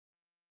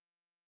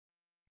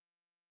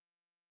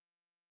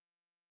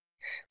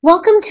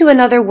Welcome to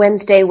another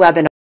Wednesday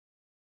webinar.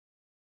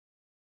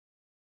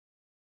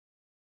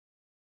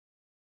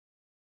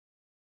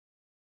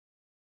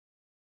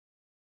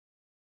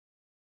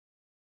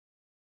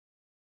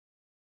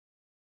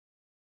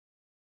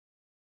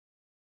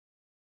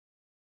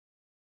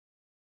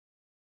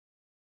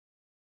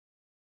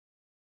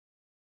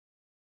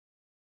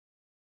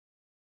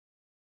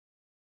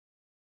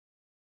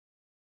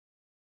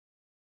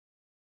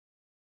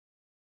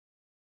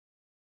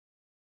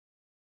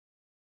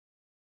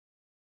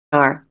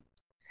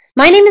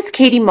 My name is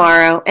Katie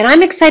Morrow, and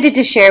I'm excited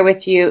to share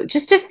with you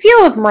just a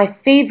few of my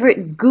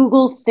favorite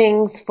Google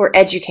things for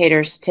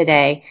educators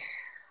today,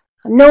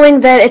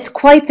 knowing that it's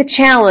quite the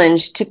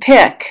challenge to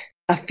pick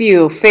a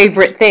few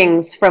favorite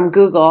things from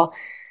Google,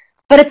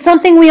 but it's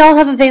something we all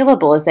have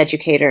available as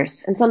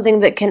educators and something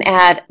that can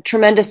add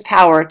tremendous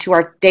power to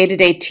our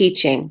day-to-day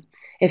teaching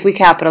if we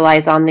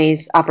capitalize on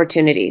these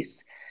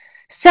opportunities.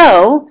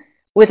 So,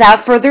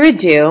 without further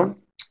ado,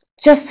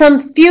 just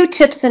some few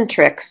tips and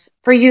tricks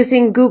for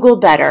using Google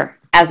better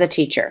as a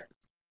teacher.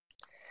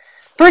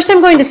 First,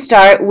 I'm going to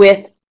start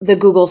with the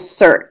Google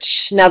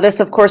search. Now, this,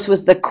 of course,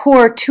 was the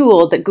core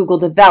tool that Google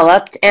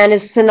developed and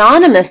is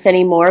synonymous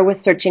anymore with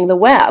searching the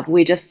web.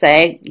 We just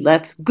say,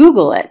 let's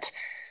Google it.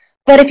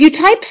 But if you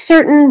type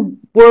certain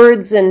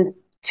words and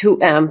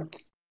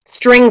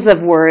strings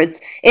of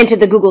words into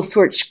the Google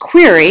search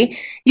query,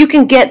 you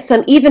can get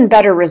some even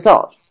better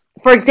results.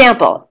 For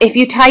example, if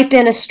you type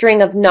in a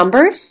string of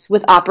numbers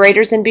with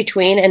operators in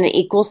between and an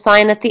equal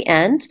sign at the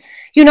end,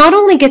 you not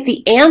only get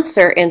the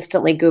answer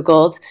instantly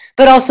Googled,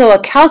 but also a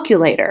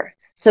calculator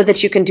so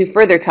that you can do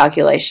further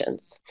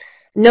calculations.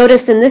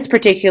 Notice in this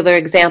particular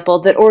example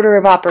that order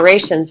of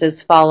operations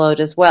is followed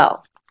as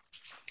well.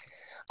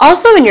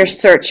 Also in your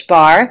search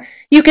bar,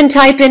 you can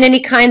type in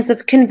any kinds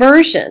of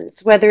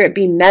conversions, whether it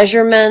be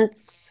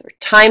measurements or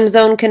time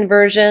zone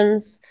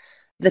conversions,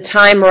 the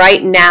time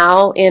right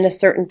now in a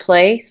certain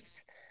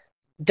place,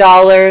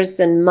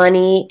 dollars and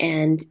money,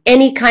 and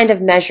any kind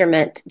of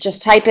measurement.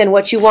 Just type in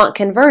what you want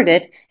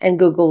converted and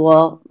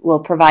Google will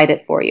provide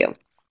it for you.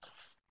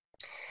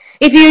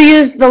 If you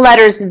use the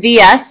letters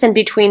VS in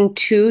between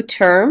two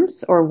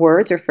terms or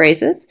words or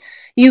phrases,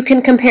 you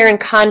can compare and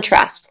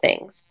contrast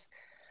things.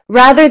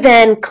 Rather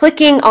than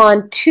clicking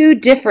on two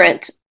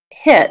different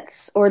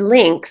hits or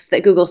links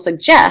that Google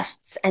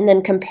suggests and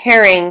then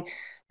comparing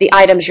the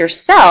items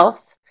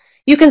yourself,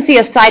 you can see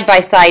a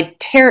side-by-side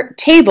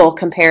table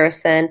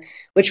comparison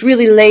which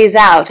really lays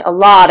out a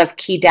lot of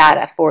key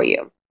data for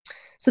you.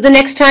 So the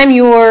next time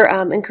you're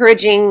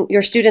encouraging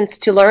your students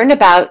to learn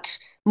about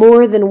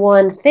more than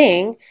one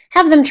thing,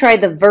 have them try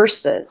the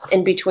verses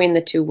in between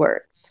the two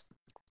words.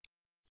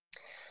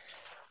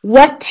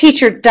 What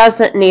teacher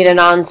doesn't need an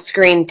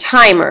on-screen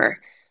timer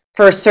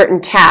for certain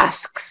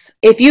tasks?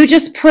 If you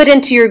just put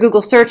into your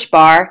Google search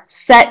bar,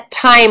 set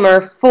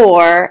timer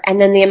for, and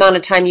then the amount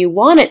of time you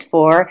want it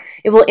for,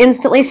 it will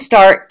instantly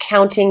start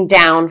counting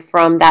down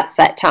from that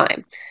set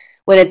time.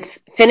 When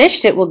it's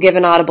finished, it will give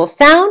an audible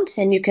sound,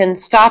 and you can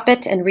stop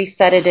it and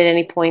reset it at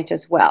any point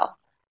as well.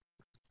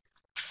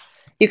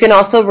 You can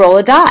also roll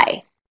a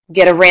die.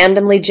 Get a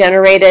randomly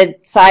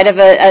generated side of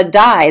a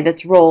die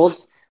that's rolled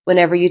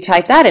whenever you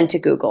type that into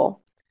Google.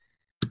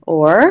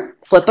 Or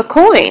flip a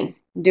coin.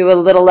 Do a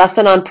little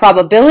lesson on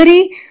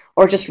probability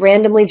or just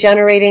randomly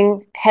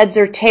generating heads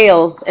or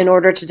tails in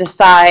order to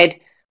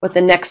decide what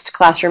the next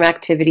classroom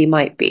activity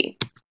might be.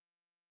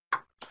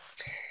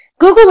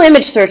 Google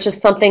image search is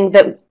something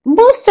that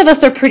most of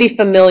us are pretty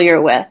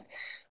familiar with,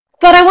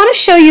 but I want to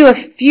show you a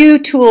few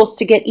tools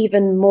to get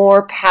even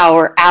more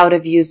power out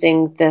of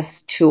using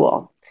this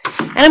tool.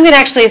 And I'm going to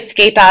actually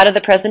escape out of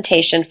the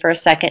presentation for a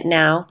second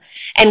now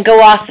and go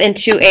off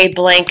into a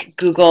blank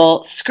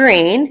Google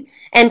screen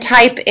and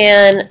type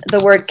in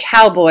the word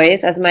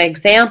cowboys as my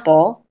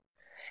example.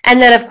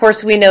 And then, of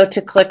course, we know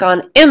to click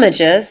on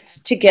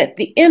images to get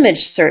the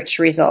image search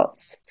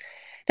results.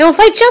 Now, if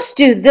I just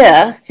do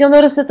this, you'll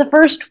notice that the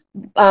first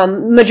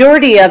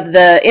majority of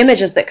the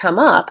images that come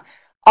up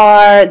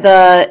are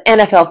the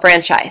NFL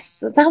franchise.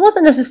 So that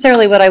wasn't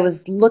necessarily what I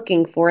was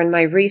looking for in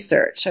my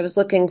research. I was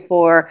looking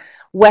for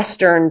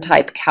Western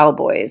type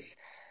cowboys.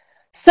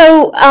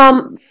 So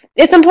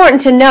it's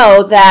important to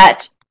know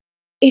that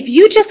if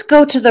you just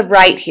go to the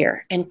right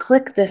here and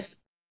click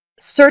this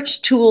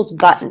Search Tools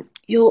button,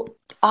 you'll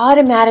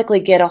automatically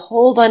get a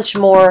whole bunch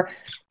more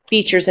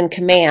features and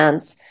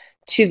commands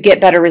to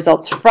get better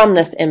results from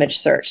this image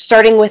search,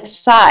 starting with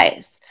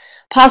size.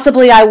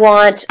 Possibly I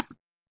want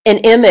an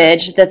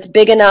image that's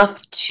big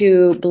enough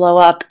to blow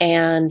up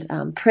and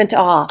print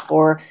off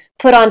or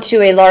put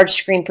onto a large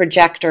screen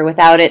projector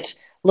without it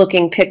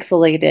looking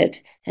pixelated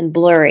and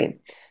blurry.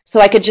 So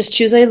I could just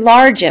choose a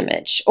large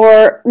image,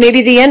 or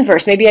maybe the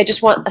inverse. Maybe I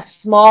just want a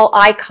small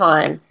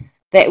icon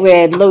that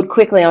would load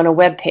quickly on a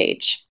web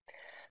page.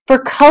 For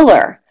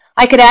color,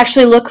 I could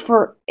actually look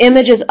for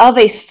images of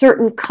a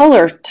certain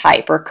color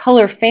type or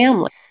color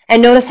family.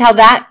 And notice how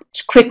that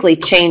quickly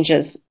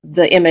changes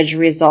the image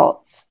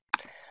results.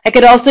 I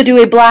could also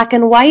do a black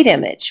and white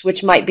image,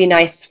 which might be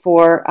nice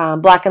for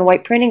black and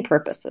white printing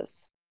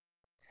purposes.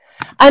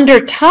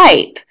 Under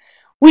type,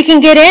 we can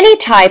get any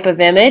type of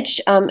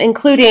image,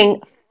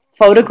 including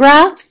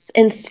photographs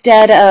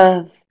instead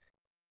of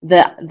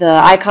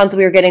the icons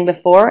we were getting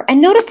before. And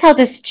notice how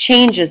this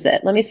changes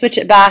it. Let me switch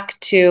it back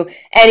to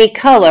any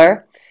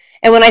color.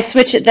 And when I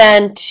switch it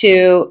then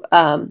to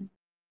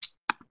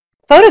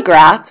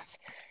photographs,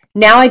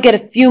 now I get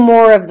a few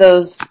more of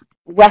those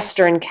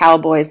Western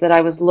cowboys that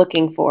I was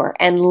looking for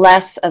and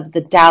less of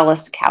the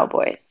Dallas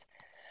cowboys.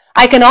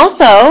 I can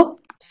also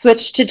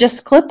switch to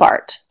just clip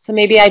art. So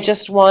maybe I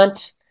just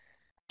want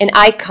an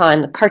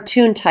icon,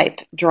 cartoon type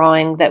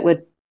drawing that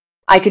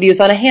I could use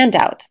on a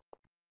handout.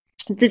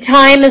 The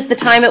time is the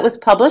time it was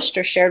published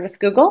or shared with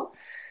Google.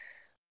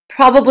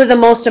 Probably the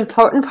most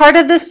important part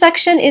of this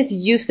section is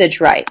usage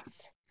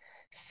rights.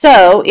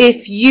 So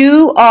if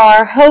you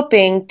are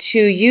hoping to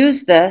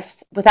use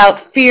this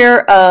without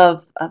fear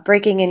of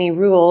breaking any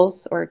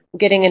rules or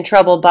getting in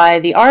trouble by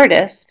the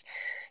artist,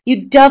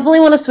 you definitely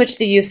want to switch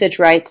the usage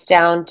rights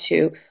down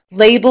to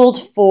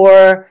labeled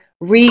for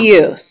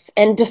reuse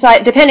and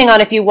decide, depending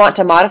on if you want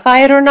to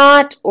modify it or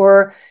not,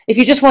 or if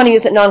you just want to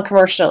use it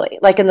non-commercially,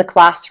 like in the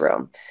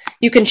classroom.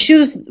 You can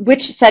choose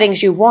which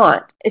settings you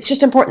want. It's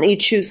just important that you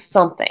choose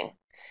something.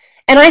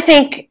 And I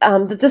think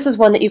that this is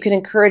one that you can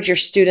encourage your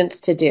students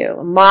to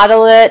do.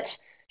 Model it,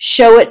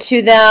 show it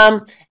to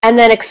them, and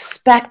then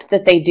expect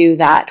that they do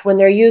that when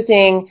they're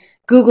using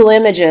Google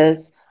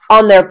Images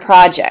on their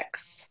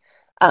projects.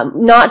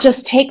 Not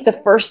just take the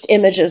first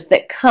images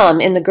that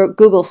come in the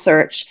Google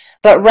search,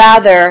 but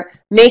rather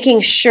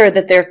making sure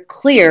that they're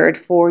cleared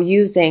for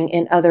using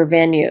in other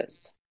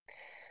venues.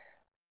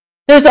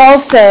 There's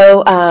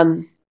also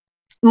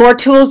more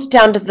tools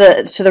down to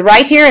the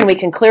right here, and we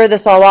can clear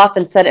this all off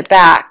and set it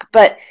back.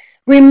 But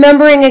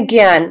remembering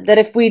again that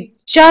if we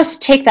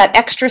just take that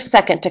extra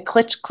second to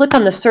click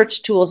on the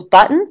Search Tools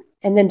button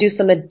and then do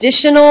some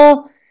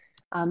additional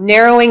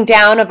narrowing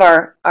down of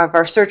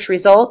our search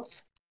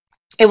results,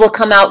 it will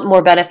come out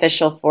more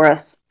beneficial for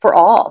us, for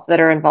all that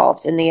are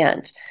involved in the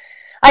end.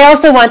 I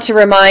also want to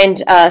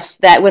remind us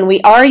that when we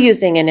are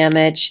using an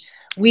image,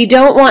 we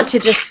don't want to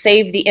just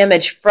save the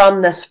image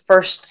from this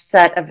first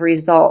set of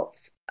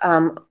results.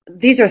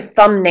 These are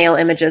thumbnail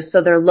images, so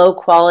they're low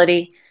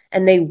quality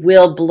and they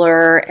will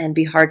blur and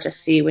be hard to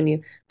see when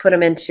you put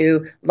them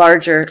into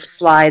larger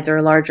slides or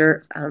a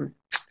larger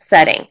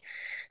setting.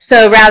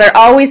 So rather,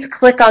 always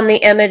click on the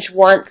image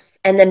once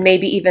and then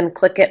maybe even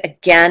click it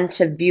again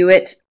to view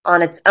it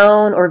on its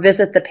own or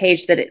visit the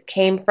page that it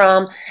came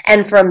from,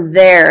 and from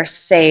there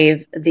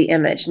save the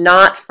image,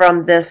 not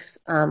from this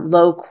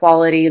low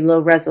quality, low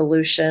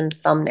resolution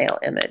thumbnail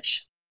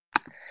image.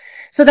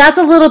 So that's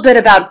a little bit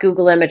about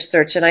Google Image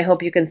Search, and I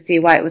hope you can see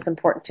why it was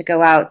important to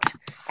go out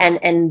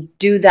and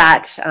do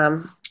that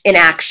in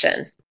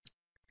action.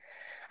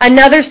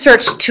 Another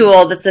search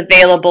tool that's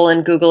available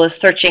in Google is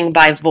searching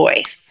by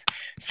voice.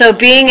 So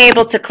being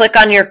able to click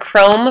on your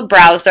Chrome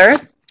browser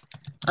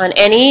on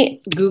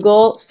any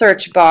Google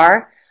search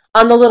bar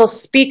on the little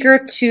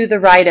speaker to the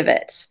right of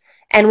it.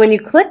 And when you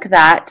click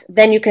that,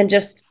 then you can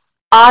just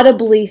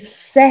audibly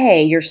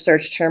say your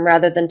search term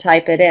rather than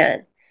type it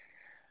in.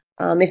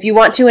 If you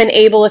want to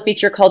enable a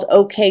feature called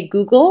OK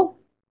Google,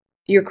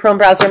 your Chrome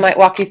browser might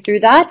walk you through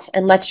that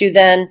and let you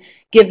then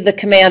give the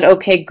command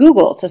OK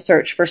Google to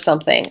search for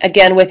something,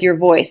 again with your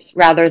voice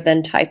rather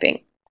than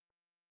typing.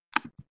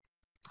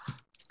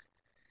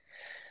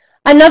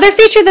 Another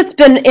feature that's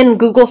been in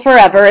Google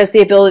forever is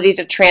the ability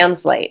to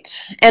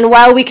translate. And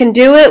while we can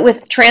do it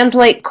with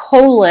translate :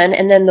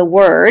 and then the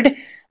word,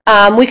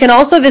 we can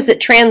also visit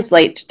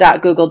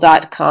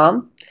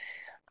translate.google.com.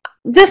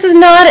 This is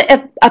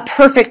not a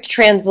perfect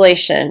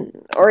translation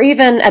or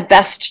even a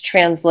best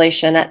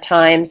translation at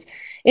times.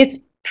 It's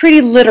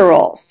pretty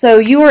literal. So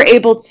you are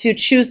able to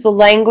choose the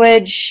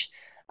language,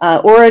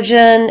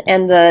 origin,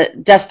 and the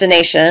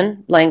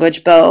destination,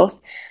 language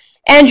both.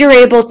 And you're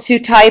able to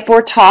type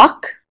or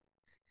talk.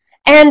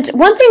 And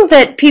one thing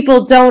that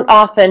people don't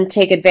often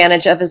take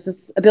advantage of is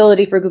this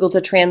ability for Google to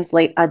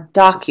translate a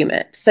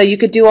document. So you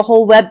could do a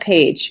whole web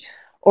page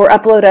or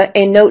upload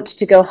a note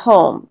to go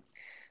home.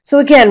 So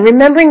again,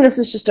 remembering this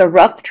is just a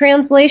rough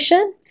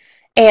translation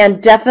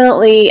and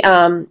definitely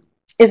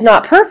is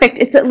not perfect,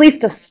 it's at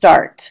least a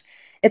start.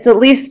 It's at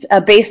least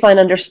a baseline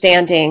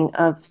understanding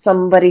of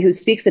somebody who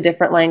speaks a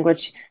different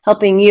language,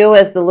 helping you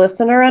as the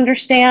listener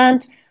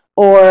understand,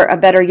 or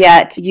better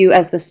yet, you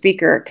as the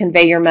speaker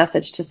convey your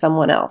message to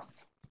someone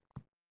else.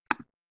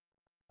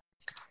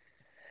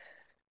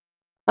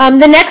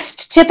 The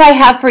next tip I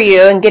have for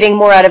you in getting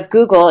more out of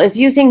Google is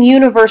using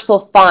Universal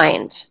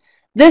Find.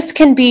 This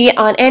can be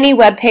on any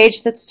web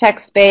page that's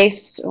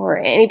text-based or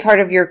any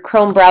part of your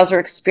Chrome browser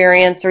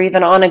experience or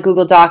even on a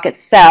Google Doc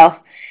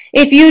itself.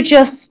 If you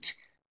just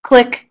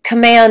click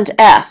Command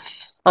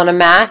F on a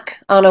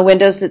Mac, on a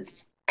Windows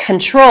it's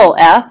Control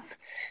F,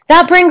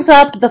 that brings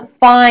up the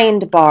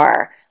Find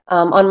bar.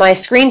 On my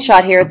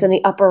screenshot here, it's in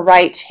the upper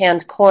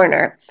right-hand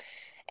corner.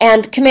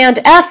 And Command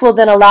F will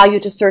then allow you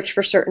to search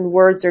for certain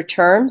words or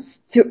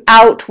terms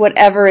throughout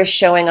whatever is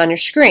showing on your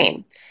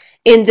screen.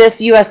 In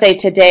this USA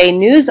Today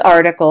news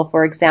article,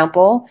 for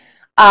example,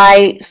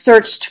 I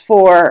searched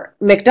for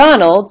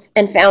McDonald's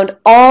and found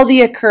all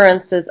the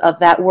occurrences of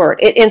that word.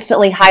 It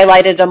instantly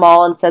highlighted them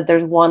all and said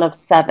there's one of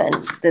 7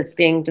 that's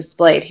being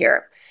displayed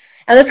here.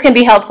 And this can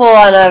be helpful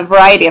on a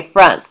variety of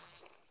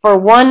fronts. For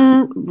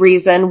one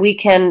reason, we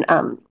can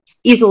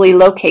easily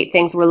locate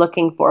things we're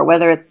looking for,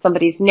 whether it's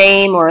somebody's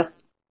name or a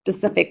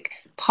specific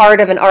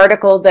part of an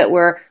article that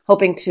we're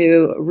hoping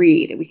to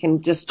read. We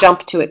can just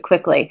jump to it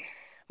quickly.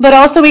 But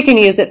also we can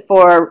use it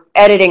for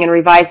editing and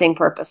revising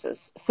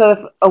purposes. So if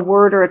a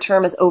word or a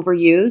term is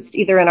overused,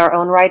 either in our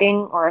own writing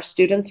or our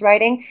students'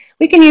 writing,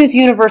 we can use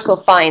universal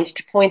find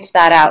to point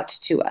that out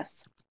to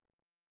us.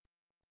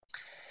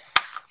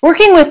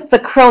 Working with the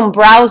Chrome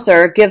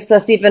browser gives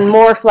us even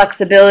more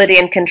flexibility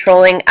in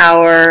controlling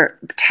our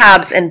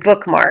tabs and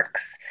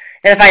bookmarks.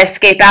 And if I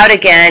escape out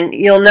again,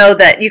 you'll know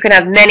that you can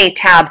have many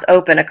tabs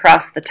open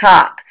across the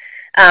top.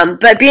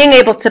 But being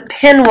able to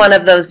pin one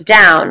of those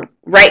down,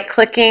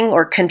 right-clicking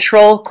or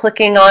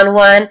control-clicking on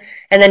one,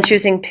 and then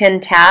choosing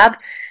Pin Tab,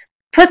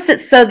 puts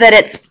it so that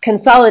it's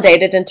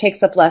consolidated and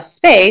takes up less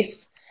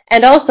space.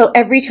 And also,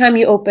 every time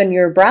you open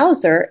your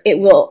browser, it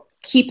will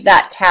keep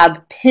that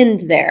tab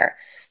pinned there.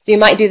 So you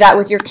might do that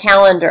with your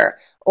calendar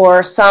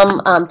or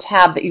some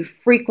tab that you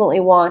frequently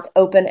want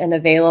open and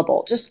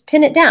available. Just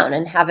pin it down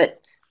and have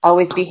it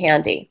always be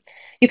handy.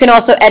 You can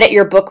also edit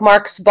your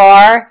bookmarks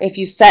bar. If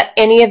you set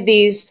any of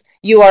these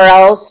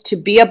URLs to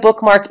be a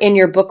bookmark in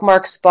your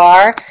bookmarks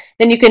bar,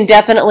 then you can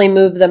definitely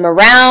move them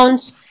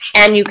around,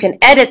 and you can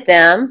edit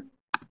them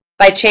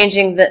by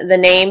changing the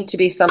name to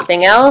be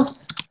something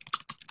else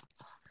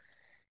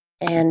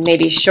and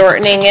maybe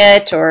shortening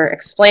it or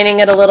explaining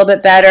it a little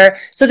bit better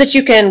so that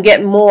you can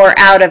get more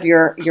out of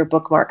your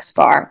bookmarks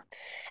bar.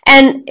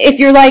 And if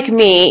you're like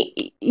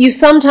me, you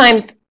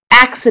sometimes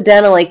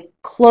accidentally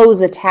close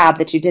a tab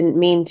that you didn't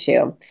mean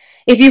to.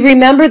 If you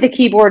remember the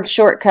keyboard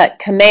shortcut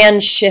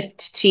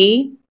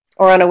Command-Shift-T,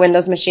 or on a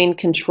Windows machine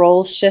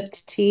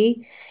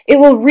Control-Shift-T, it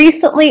will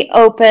recently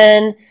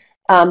open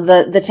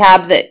the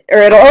tab that, or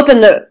it'll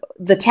open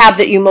the tab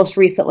that you most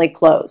recently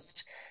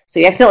closed. So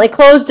you accidentally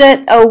closed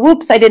it. Oh,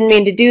 whoops, I didn't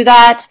mean to do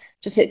that.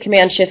 Just hit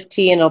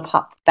Command-Shift-T and it'll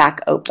pop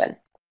back open.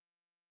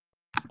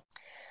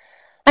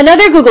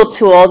 Another Google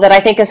tool that I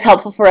think is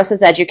helpful for us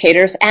as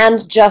educators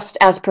and just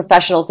as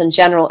professionals in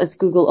general is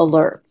Google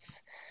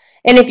Alerts.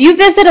 And if you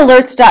visit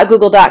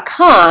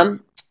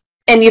alerts.google.com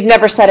and you've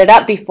never set it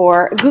up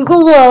before,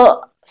 Google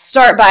will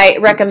start by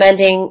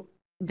recommending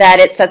that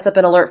it sets up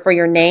an alert for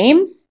your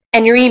name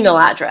and your email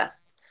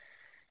address.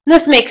 And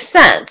this makes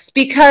sense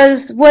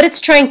because what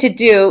it's trying to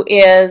do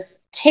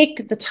is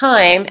take the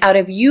time out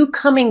of you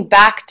coming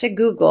back to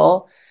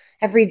Google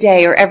every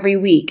day or every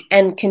week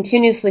and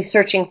continuously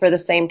searching for the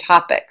same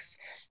topics.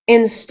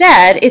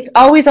 Instead, it's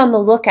always on the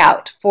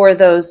lookout for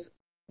those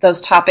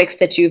topics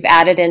that you've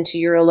added into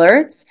your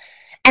alerts.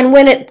 And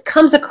when it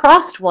comes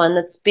across one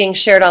that's being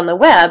shared on the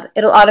web,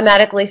 it'll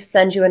automatically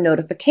send you a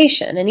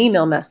notification, an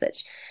email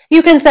message.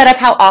 You can set up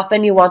how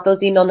often you want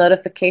those email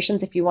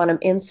notifications, if you want them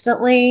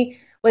instantly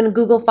when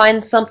Google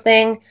finds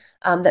something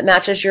that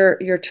matches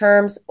your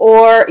terms,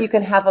 or you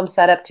can have them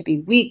set up to be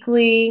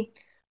weekly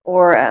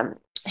or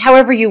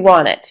however you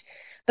want it.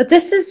 But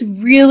this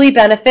is really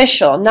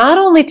beneficial, not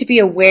only to be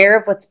aware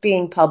of what's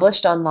being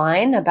published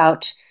online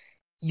about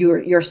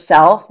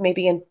yourself,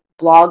 maybe in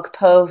blog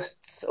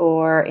posts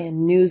or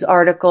in news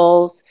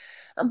articles,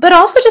 but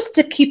also just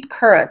to keep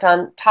current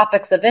on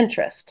topics of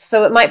interest.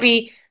 So it might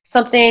be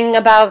something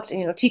about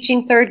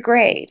teaching 3rd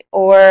grade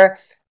or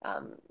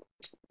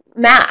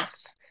math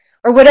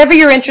or whatever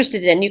you're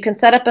interested in. You can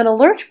set up an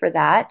alert for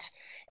that,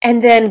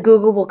 and then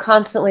Google will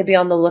constantly be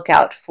on the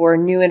lookout for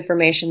new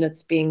information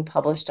that's being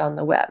published on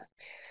the web.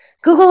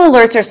 Google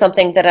Alerts are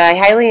something that I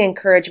highly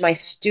encourage my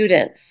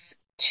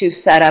students to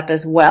set up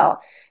as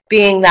well.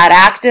 Being that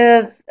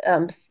active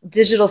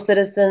digital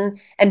citizen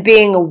and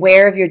being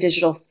aware of your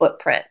digital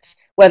footprint,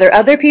 whether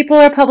other people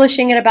are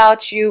publishing it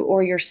about you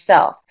or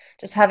yourself,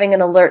 just having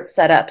an alert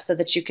set up so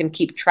that you can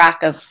keep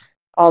track of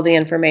all the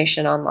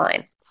information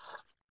online.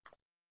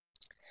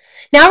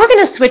 Now we're going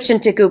to switch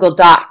into Google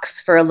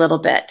Docs for a little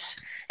bit.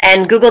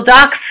 And Google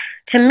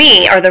Docs, to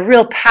me, are the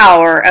real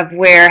power of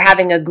where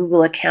having a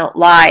Google account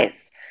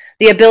lies.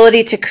 The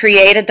ability to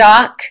create a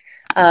doc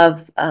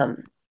of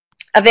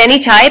any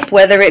type,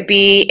 whether it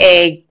be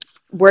a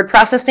word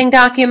processing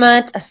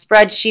document, a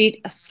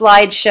spreadsheet, a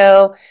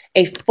slideshow,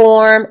 a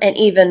form, and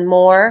even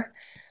more.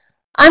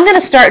 I'm going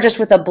to start just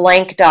with a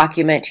blank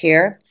document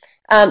here.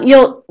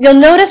 You'll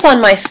notice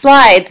on my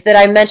slides that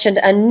I mentioned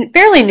a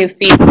fairly new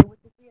feature, which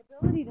is the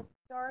ability to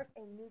start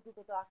a new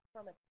Google Doc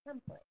from a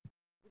template.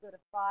 You go to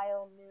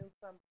File, New,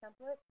 from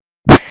Template.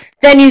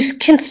 Then you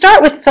can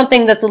start with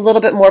something that's a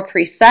little bit more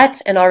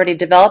preset and already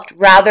developed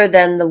rather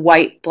than the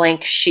white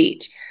blank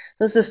sheet.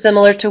 This is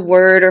similar to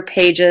Word or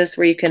Pages,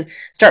 where you can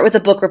start with a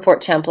book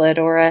report template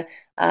or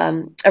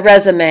a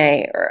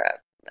resume or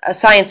a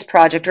science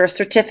project or a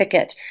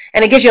certificate.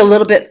 And it gives you a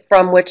little bit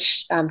from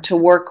which to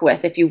work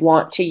with if you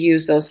want to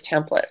use those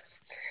templates.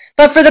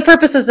 But for the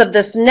purposes of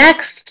this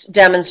next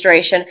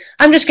demonstration,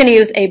 I'm just going to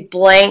use a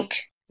blank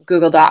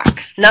Google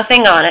Doc,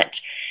 nothing on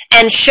it,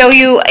 and show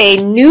you a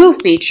new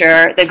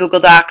feature that Google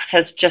Docs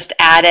has just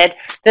added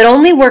that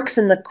only works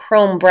in the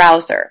Chrome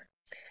browser.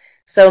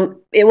 So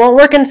it won't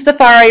work in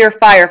Safari or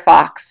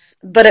Firefox,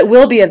 but it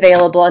will be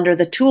available under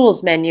the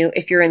Tools menu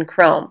if you're in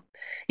Chrome.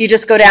 You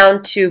just go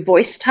down to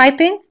voice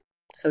typing,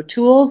 so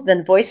Tools,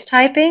 then voice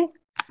typing,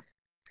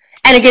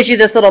 and it gives you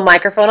this little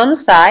microphone on the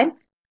side,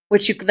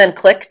 which you can then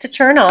click to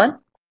turn on.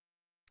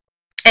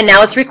 And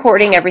now it's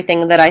recording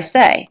everything that I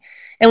say.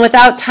 And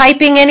without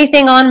typing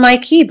anything on my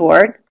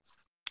keyboard,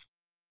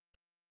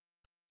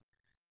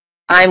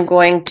 I'm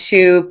going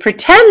to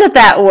pretend that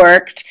that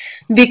worked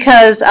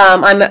because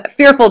I'm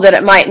fearful that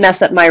it might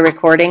mess up my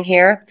recording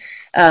here.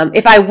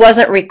 If I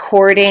wasn't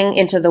recording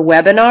into the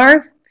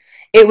webinar,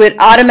 it would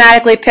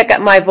automatically pick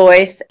up my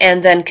voice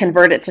and then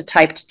convert it to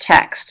typed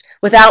text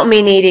without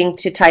me needing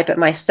to type it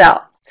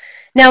myself.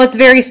 Now, it's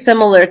very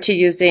similar to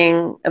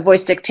using a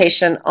voice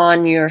dictation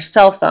on your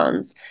cell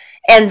phones,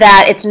 and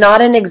that it's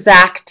not an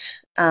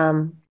exact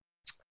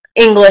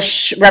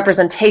English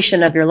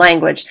representation of your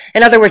language.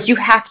 In other words, you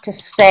have to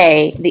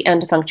say the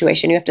end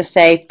punctuation. You have to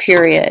say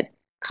period,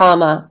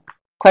 comma,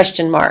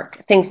 question mark,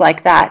 things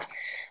like that.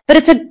 But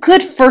it's a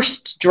good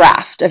first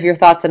draft of your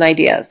thoughts and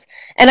ideas.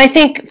 And I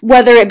think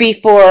whether it be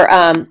for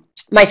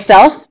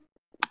myself,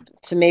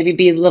 to maybe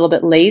be a little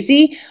bit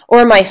lazy,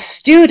 or my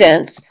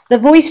students, the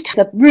voice is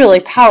a really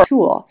powerful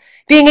tool.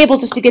 Being able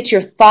just to get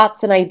your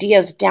thoughts and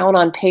ideas down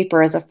on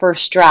paper as a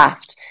first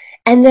draft,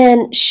 and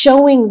then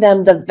showing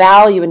them the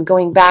value and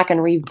going back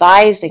and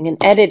revising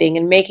and editing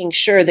and making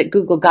sure that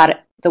Google got it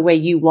the way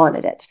you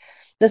wanted it.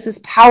 This is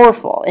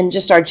powerful in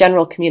just our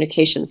general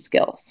communication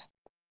skills.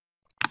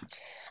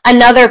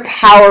 Another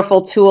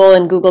powerful tool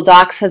in Google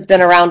Docs has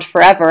been around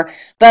forever,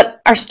 but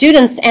our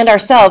students and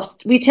ourselves,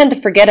 we tend to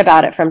forget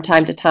about it from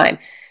time to time.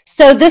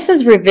 So this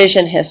is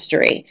revision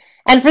history.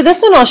 And for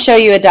this one, I'll show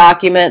you a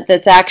document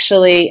that's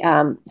actually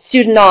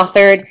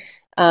student-authored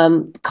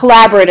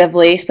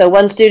collaboratively. So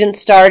one student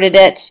started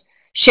it,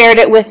 shared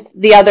it with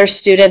the other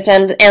student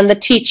and the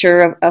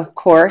teacher, of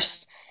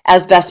course,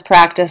 as best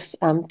practice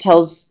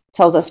tells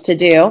us to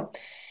do.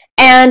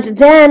 And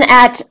then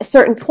at a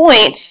certain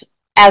point,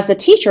 as the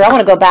teacher, I want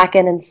to go back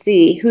in and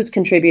see who's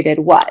contributed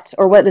what,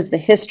 or what is the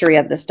history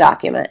of this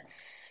document.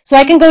 So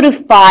I can go to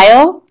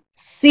File,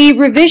 See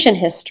Revision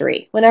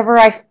History, whenever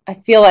I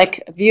feel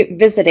like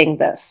visiting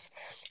this.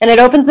 And it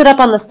opens it up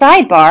on the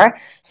sidebar,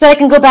 so I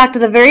can go back to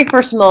the very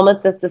first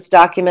moment that this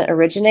document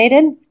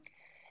originated,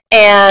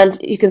 and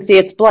you can see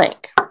it's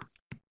blank.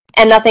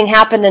 And nothing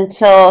happened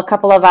until a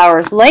couple of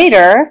hours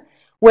later,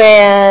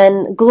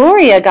 when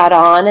Gloria got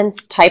on and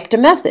typed a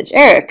message.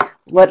 Eric,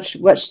 what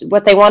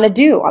they want to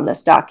do on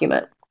this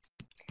document.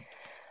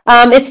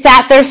 It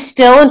sat there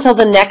still until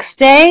the next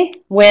day,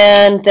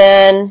 when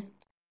then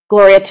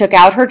Gloria took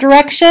out her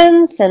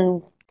directions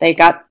and they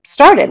got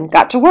started and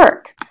got to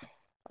work.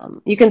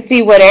 You can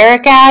see what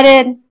Eric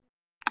added,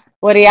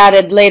 what he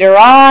added later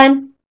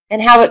on,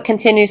 and how it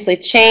continuously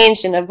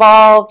changed and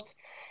evolved,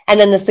 and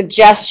then the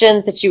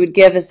suggestions that you would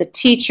give as a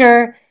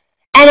teacher.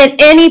 And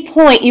at any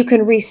point, you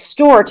can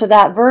restore to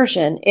that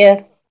version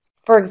if,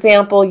 for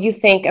example, you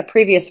think a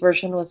previous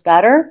version was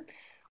better.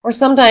 Or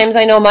sometimes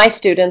I know my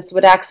students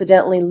would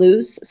accidentally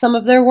lose some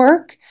of their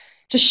work.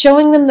 Just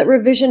showing them that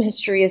revision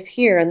history is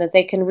here and that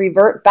they can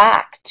revert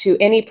back to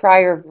any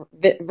prior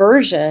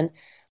version,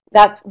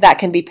 that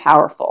can be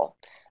powerful.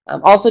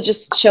 Also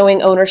just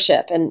showing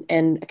ownership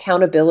and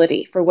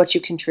accountability for what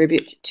you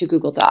contribute to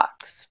Google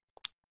Docs.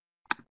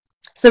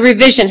 So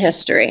revision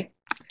history.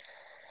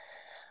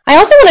 I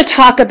also want to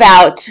talk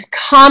about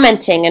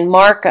commenting and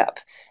markup.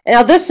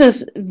 Now, this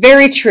is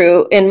very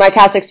true in my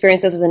past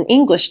experiences as an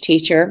English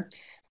teacher,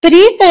 but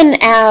even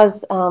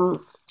as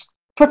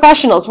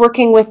professionals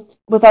working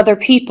with other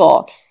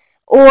people,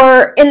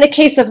 or in the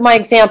case of my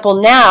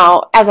example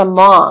now, as a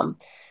mom,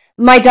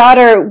 my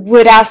daughter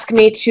would ask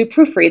me to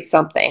proofread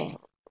something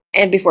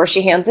and before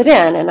she hands it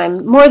in, and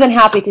I'm more than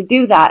happy to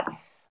do that.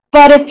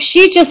 But if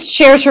she just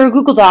shares her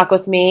Google Doc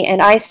with me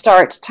and I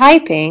start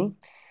typing,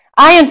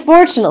 I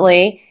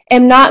unfortunately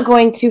am not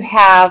going to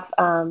have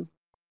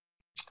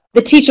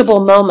the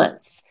teachable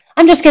moments.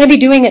 I'm just going to be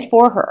doing it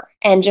for her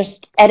and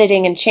just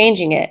editing and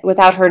changing it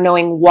without her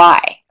knowing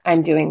why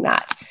I'm doing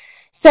that.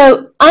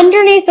 So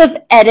underneath of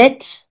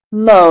edit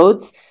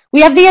modes,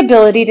 we have the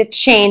ability to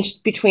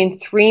change between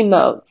 3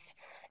 modes: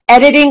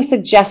 editing,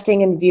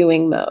 suggesting, and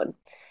viewing mode.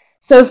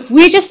 So if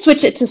we just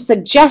switch it to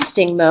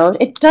suggesting mode,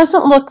 it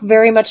doesn't look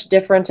very much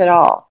different at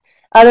all,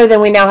 other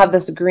than we now have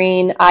this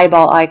green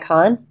eyeball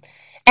icon.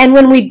 And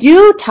when we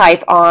do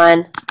type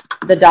on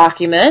the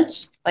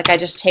document, like I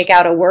just take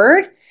out a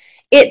word,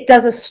 it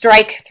does a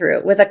strike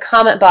through with a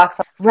comment box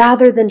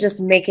rather than just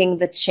making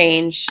the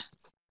change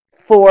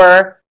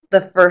for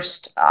the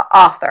first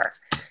author.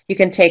 You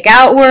can take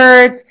out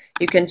words,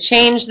 you can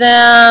change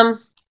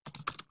them,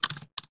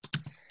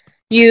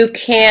 you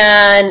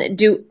can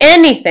do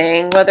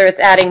anything, whether it's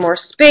adding more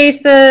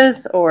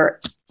spaces or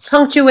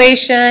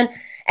punctuation,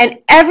 and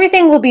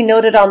everything will be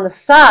noted on the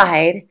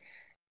side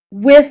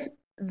with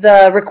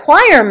the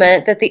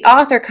requirement that the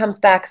author comes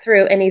back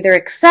through and either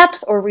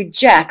accepts or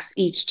rejects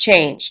each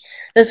change.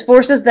 This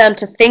forces them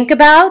to think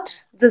about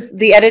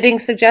the editing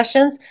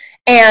suggestions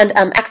and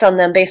act on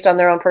them based on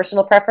their own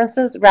personal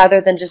preferences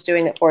rather than just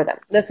doing it for them.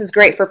 This is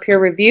great for peer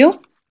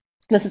review.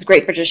 This is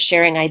great for just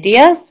sharing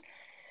ideas.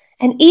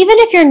 And even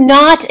if you're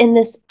not in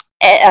this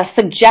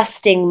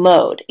suggesting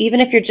mode,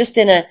 even if you're just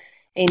in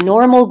a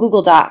normal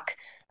Google Doc,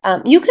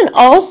 you can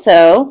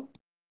also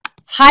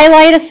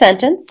highlight a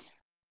sentence.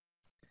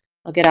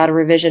 I'll get out of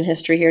revision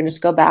history here and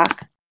just go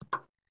back.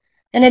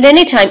 And at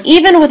any time,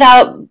 even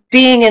without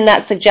being in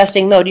that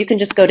suggesting mode, you can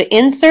just go to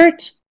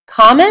Insert,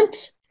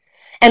 Comment,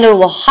 and it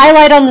will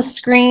highlight on the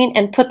screen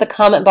and put the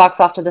comment box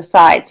off to the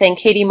side saying,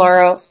 Katie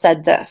Morrow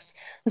said this.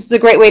 This is a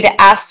great way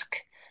to ask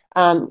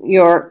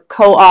your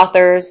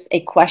co-authors a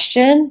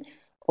question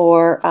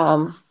or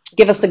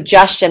give a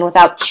suggestion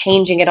without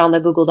changing it on the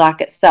Google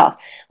Doc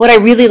itself. What I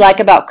really like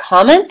about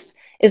comments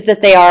is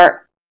that they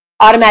are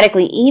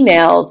automatically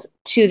emailed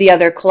to the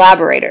other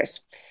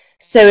collaborators.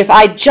 So if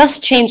I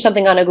just change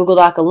something on a Google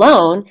Doc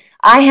alone,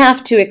 I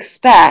have to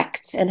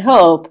expect and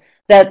hope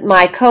that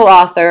my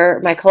co-author,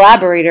 my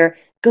collaborator,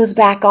 goes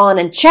back on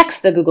and checks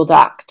the Google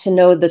Doc to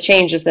know the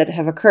changes that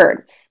have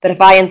occurred. But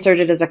if I insert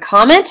it as a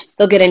comment,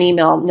 they'll get an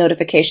email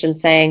notification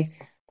saying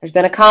there's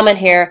been a comment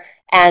here,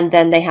 and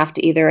then they have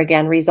to either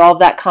again resolve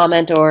that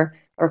comment or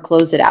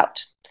close it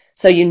out.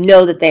 So you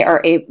know that they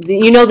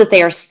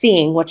are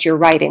seeing what you're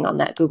writing on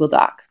that Google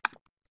Doc.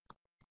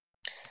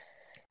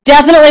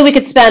 Definitely we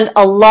could spend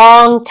a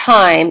long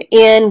time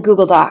in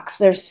Google Docs.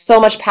 There's so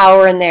much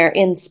power in there,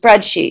 in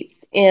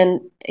spreadsheets,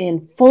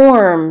 in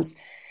forms,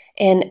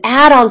 in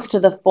add-ons to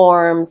the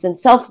forms, and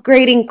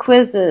self-grading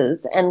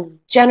quizzes, and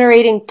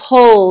generating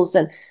polls,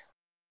 and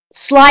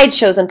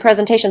slideshows and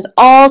presentations,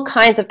 all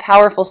kinds of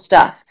powerful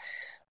stuff.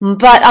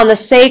 But on the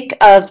sake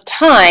of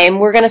time,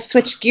 we're going to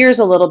switch gears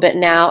a little bit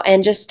now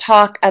and just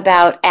talk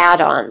about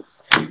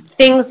add-ons.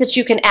 Things that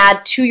you can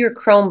add to your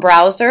Chrome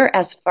browser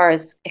as far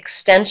as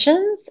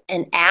extensions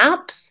and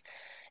apps.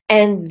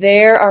 And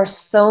there are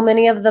so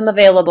many of them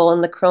available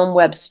in the Chrome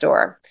Web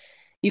Store.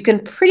 You can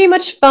pretty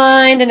much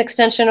find an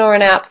extension or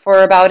an app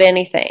for about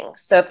anything.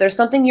 So if there's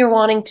something you're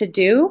wanting to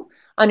do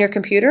on your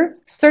computer,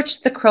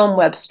 search the Chrome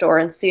Web Store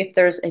and see if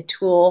there's a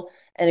tool,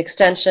 an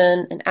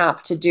extension, an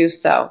app to do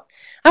so.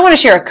 I want to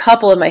share a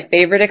couple of my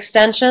favorite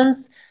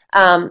extensions.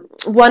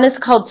 One is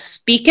called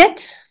Speak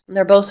It, and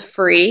they're both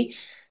free.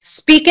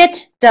 Speak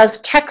It does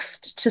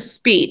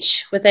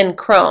text-to-speech within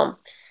Chrome.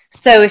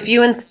 So if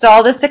you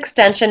install this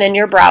extension in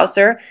your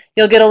browser,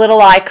 you'll get a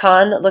little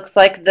icon that looks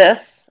like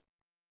this.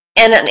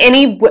 And on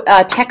any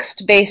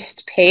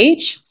text-based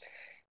page,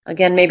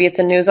 again, maybe it's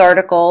a news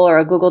article or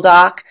a Google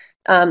Doc,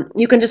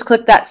 you can just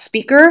click that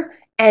speaker,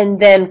 and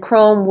then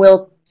Chrome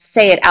will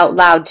say it out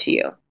loud to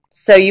you.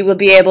 So you will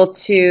be able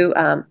to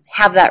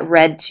have that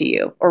read to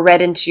you or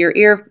read into your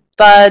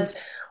earbuds,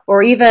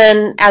 or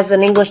even as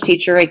an English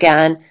teacher,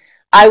 again,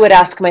 I would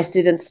ask my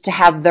students to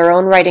have their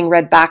own writing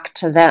read back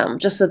to them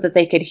just so that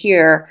they could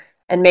hear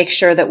and make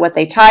sure that what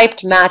they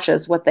typed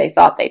matches what they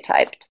thought they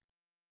typed.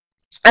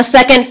 A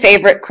second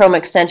favorite Chrome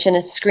extension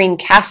is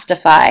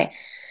Screencastify.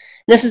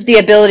 This is the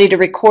ability to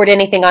record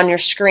anything on your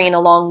screen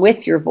along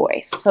with your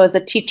voice. So as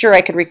a teacher,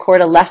 I could record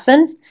a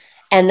lesson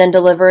and then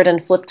deliver it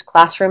in flipped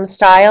classroom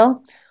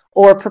style,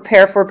 or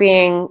prepare for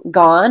being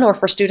gone, or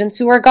for students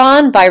who are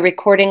gone by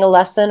recording a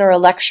lesson or a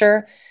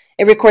lecture.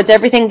 It records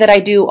everything that I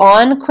do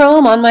on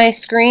Chrome, on my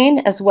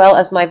screen, as well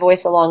as my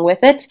voice along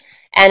with it.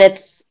 And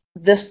it's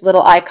this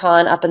little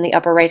icon up in the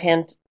upper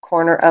right-hand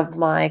corner of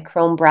my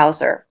Chrome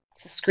browser.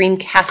 It's a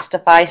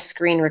Screencastify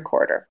screen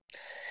recorder.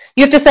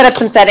 You have to set up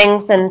some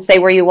settings and say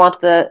where you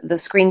want the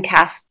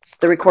screencasts,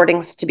 the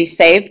recordings, to be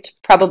saved,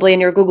 probably in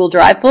your Google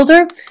Drive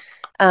folder,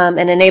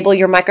 and enable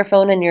your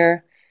microphone and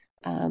your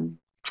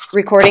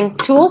recording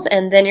tools,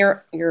 and then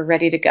you're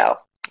ready to go.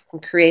 You can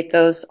create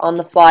those on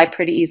the fly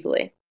pretty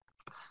easily.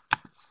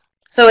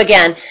 So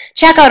again,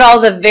 check out all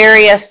the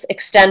various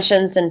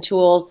extensions and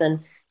tools,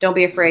 and don't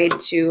be afraid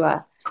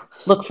to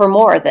look for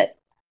more that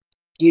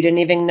you didn't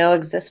even know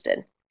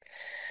existed.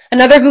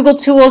 Another Google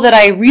tool that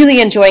I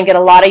really enjoy and get a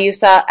lot of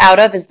use out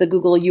of is the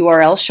Google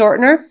URL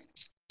shortener.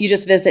 You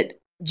just visit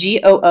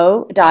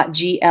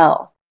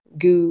goo.gl,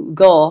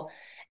 Google,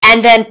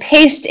 and then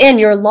paste in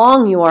your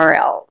long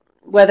URL,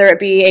 whether it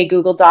be a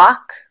Google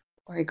Doc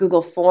or a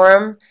Google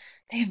form.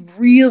 They have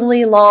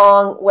really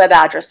long web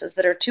addresses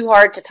that are too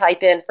hard to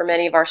type in for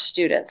many of our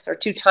students, or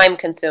too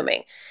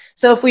time-consuming.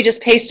 So if we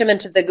just paste them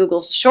into the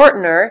Google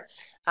shortener,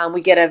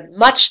 we get a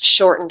much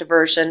shortened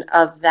version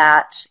of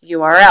that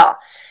URL.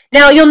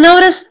 Now you'll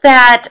notice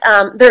that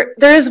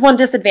there is one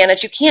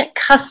disadvantage. You can't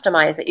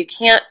customize it. You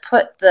can't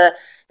put the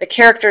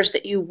characters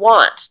that you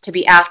want to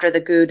be after the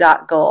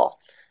goo.gol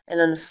and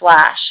then the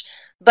slash.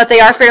 But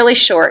they are fairly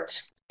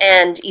short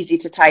and easy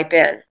to type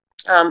in.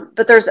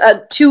 But there's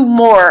two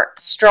more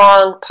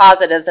strong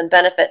positives and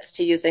benefits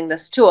to using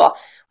this tool.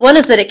 One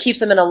is that it keeps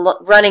them in a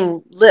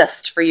running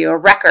list for you, a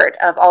record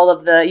of all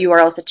of the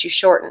URLs that you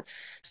shorten.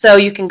 So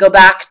you can go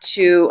back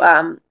to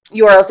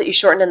URLs that you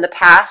shortened in the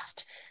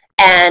past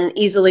and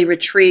easily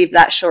retrieve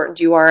that shortened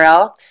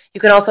URL. You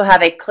can also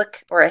have a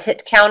click or a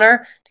hit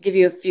counter to give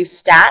you a few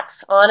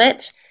stats on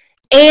it.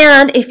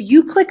 And if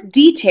you click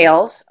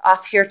details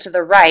off here to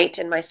the right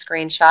in my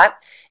screenshot,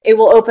 it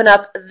will open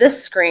up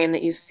this screen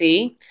that you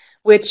see,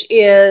 which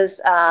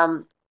is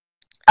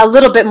a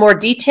little bit more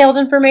detailed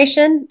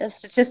information and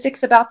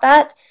statistics about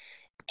that,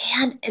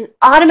 and an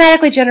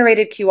automatically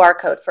generated QR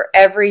code for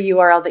every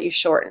URL that you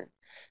shorten.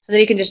 So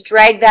then you can just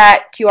drag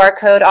that QR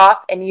code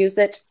off and use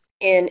it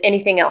in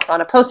anything else,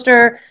 on a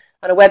poster,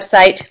 on a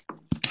website,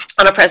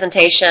 on a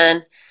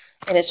presentation,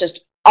 and it's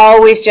just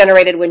always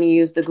generated when you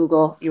use the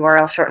Google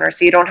URL shortener,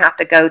 so you don't have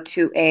to go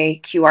to a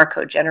QR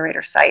code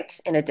generator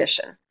site in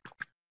addition.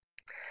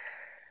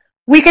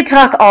 We could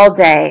talk all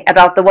day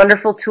about the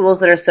wonderful tools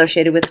that are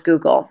associated with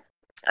Google.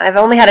 I've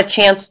only had a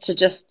chance to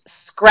just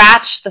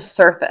scratch the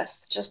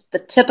surface, just the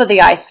tip of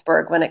the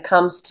iceberg when it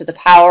comes to the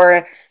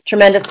power,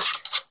 tremendous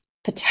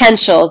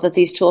potential that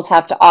these tools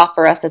have to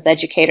offer us as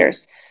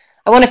educators.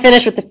 I want to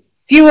finish with a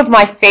few of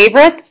my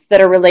favorites that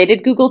are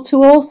related Google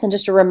tools, and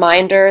just a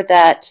reminder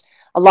that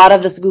a lot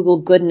of this Google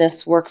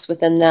goodness works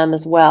within them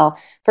as well.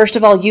 First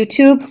of all,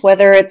 YouTube,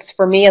 whether it's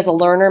for me as a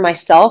learner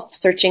myself,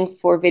 searching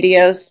for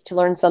videos to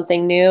learn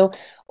something new,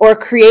 or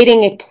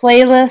creating a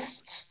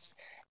playlist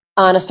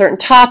on a certain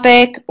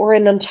topic, or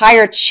an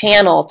entire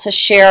channel to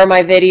share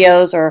my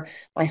videos or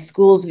my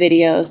school's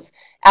videos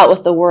out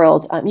with the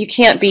world. You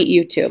can't beat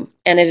YouTube,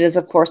 and it is,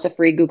 of course, a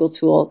free Google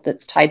tool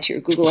that's tied to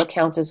your Google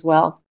account as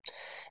well.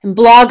 And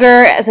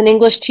Blogger, as an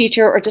English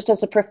teacher or just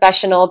as a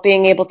professional,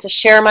 being able to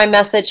share my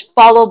message,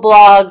 follow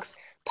blogs,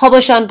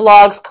 publish on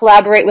blogs,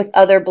 collaborate with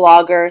other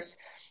bloggers.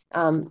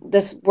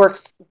 This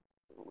works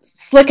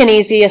slick and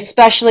easy,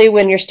 especially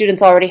when your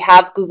students already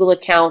have Google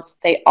accounts.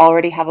 They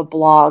already have a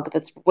blog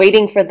that's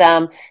waiting for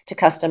them to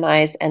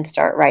customize and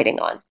start writing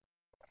on.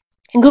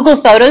 And Google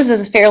Photos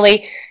is a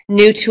fairly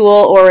new tool,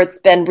 or it's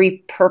been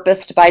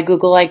repurposed by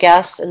Google, I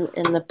guess, in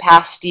the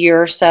past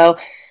year or so.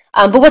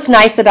 But what's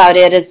nice about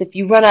it is if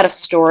you run out of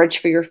storage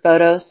for your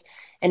photos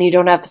and you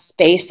don't have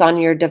space on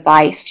your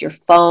device, your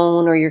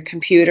phone or your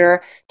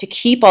computer, to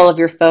keep all of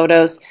your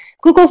photos,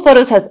 Google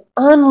Photos has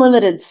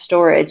unlimited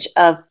storage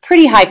of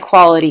pretty high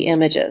quality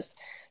images.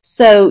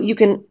 So you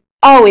can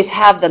always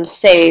have them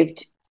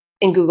saved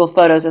in Google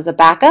Photos as a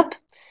backup,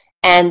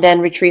 and then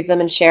retrieve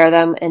them and share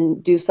them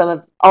and do some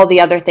of all the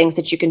other things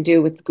that you can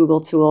do with Google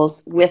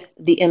tools with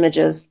the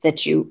images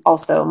that you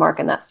also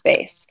mark in that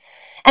space.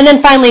 And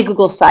then finally,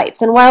 Google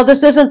Sites. And while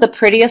this isn't the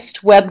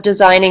prettiest web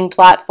designing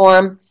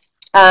platform,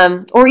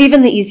 or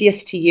even the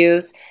easiest to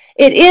use,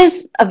 it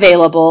is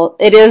available,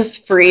 it is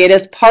free, it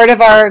is part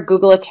of our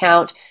Google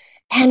account,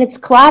 and it's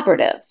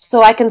collaborative.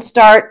 So I can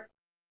start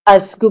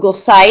a Google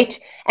site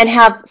and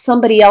have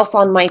somebody else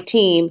on my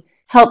team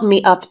help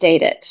me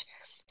update it.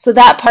 So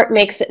that part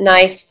makes it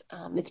nice.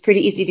 It's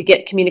pretty easy to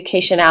get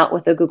communication out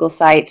with a Google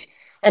site.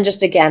 And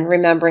just again,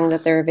 remembering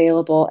that they're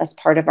available as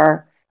part of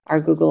our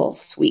Google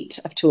suite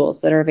of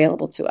tools that are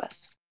available to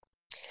us.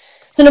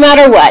 So no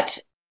matter what,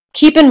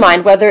 keep in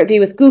mind, whether it be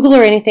with Google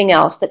or anything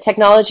else, that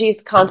technology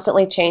is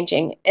constantly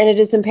changing, and it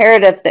is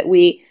imperative that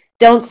we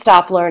don't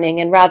stop learning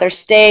and rather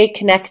stay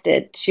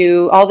connected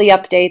to all the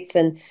updates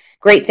and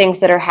great things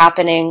that are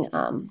happening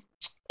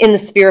in the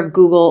sphere of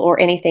Google or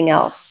anything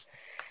else.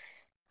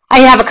 I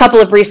have a couple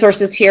of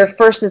resources here.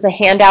 First is a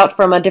handout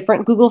from a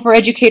different Google for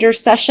Educators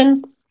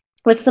session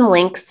with some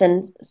links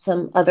and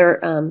some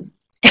other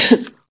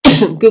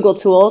Google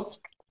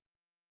tools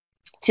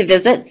to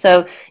visit,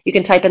 so you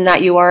can type in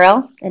that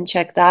URL and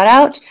check that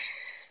out.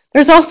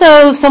 There's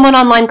also someone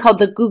online called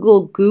the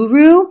Google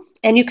Guru,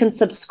 and you can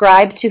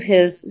subscribe to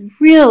his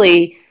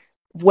really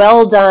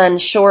well done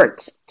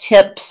short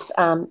tips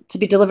to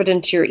be delivered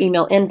into your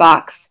email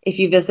inbox if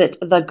you visit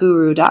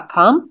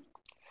theguru.com.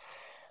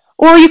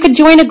 Or you could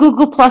join a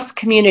Google Plus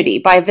community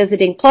by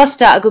visiting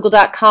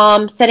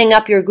plus.google.com, setting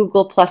up your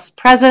Google Plus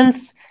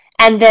presence,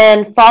 and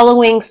then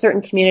following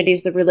certain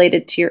communities that are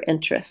related to your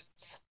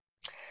interests.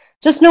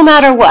 Just no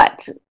matter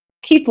what,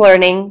 keep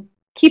learning,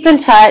 keep in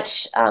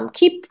touch,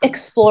 keep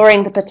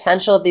exploring the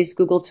potential of these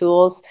Google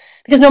tools,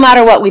 because no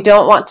matter what, we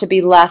don't want to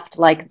be left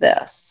like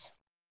this.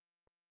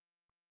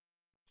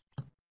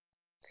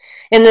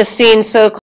 In this scene so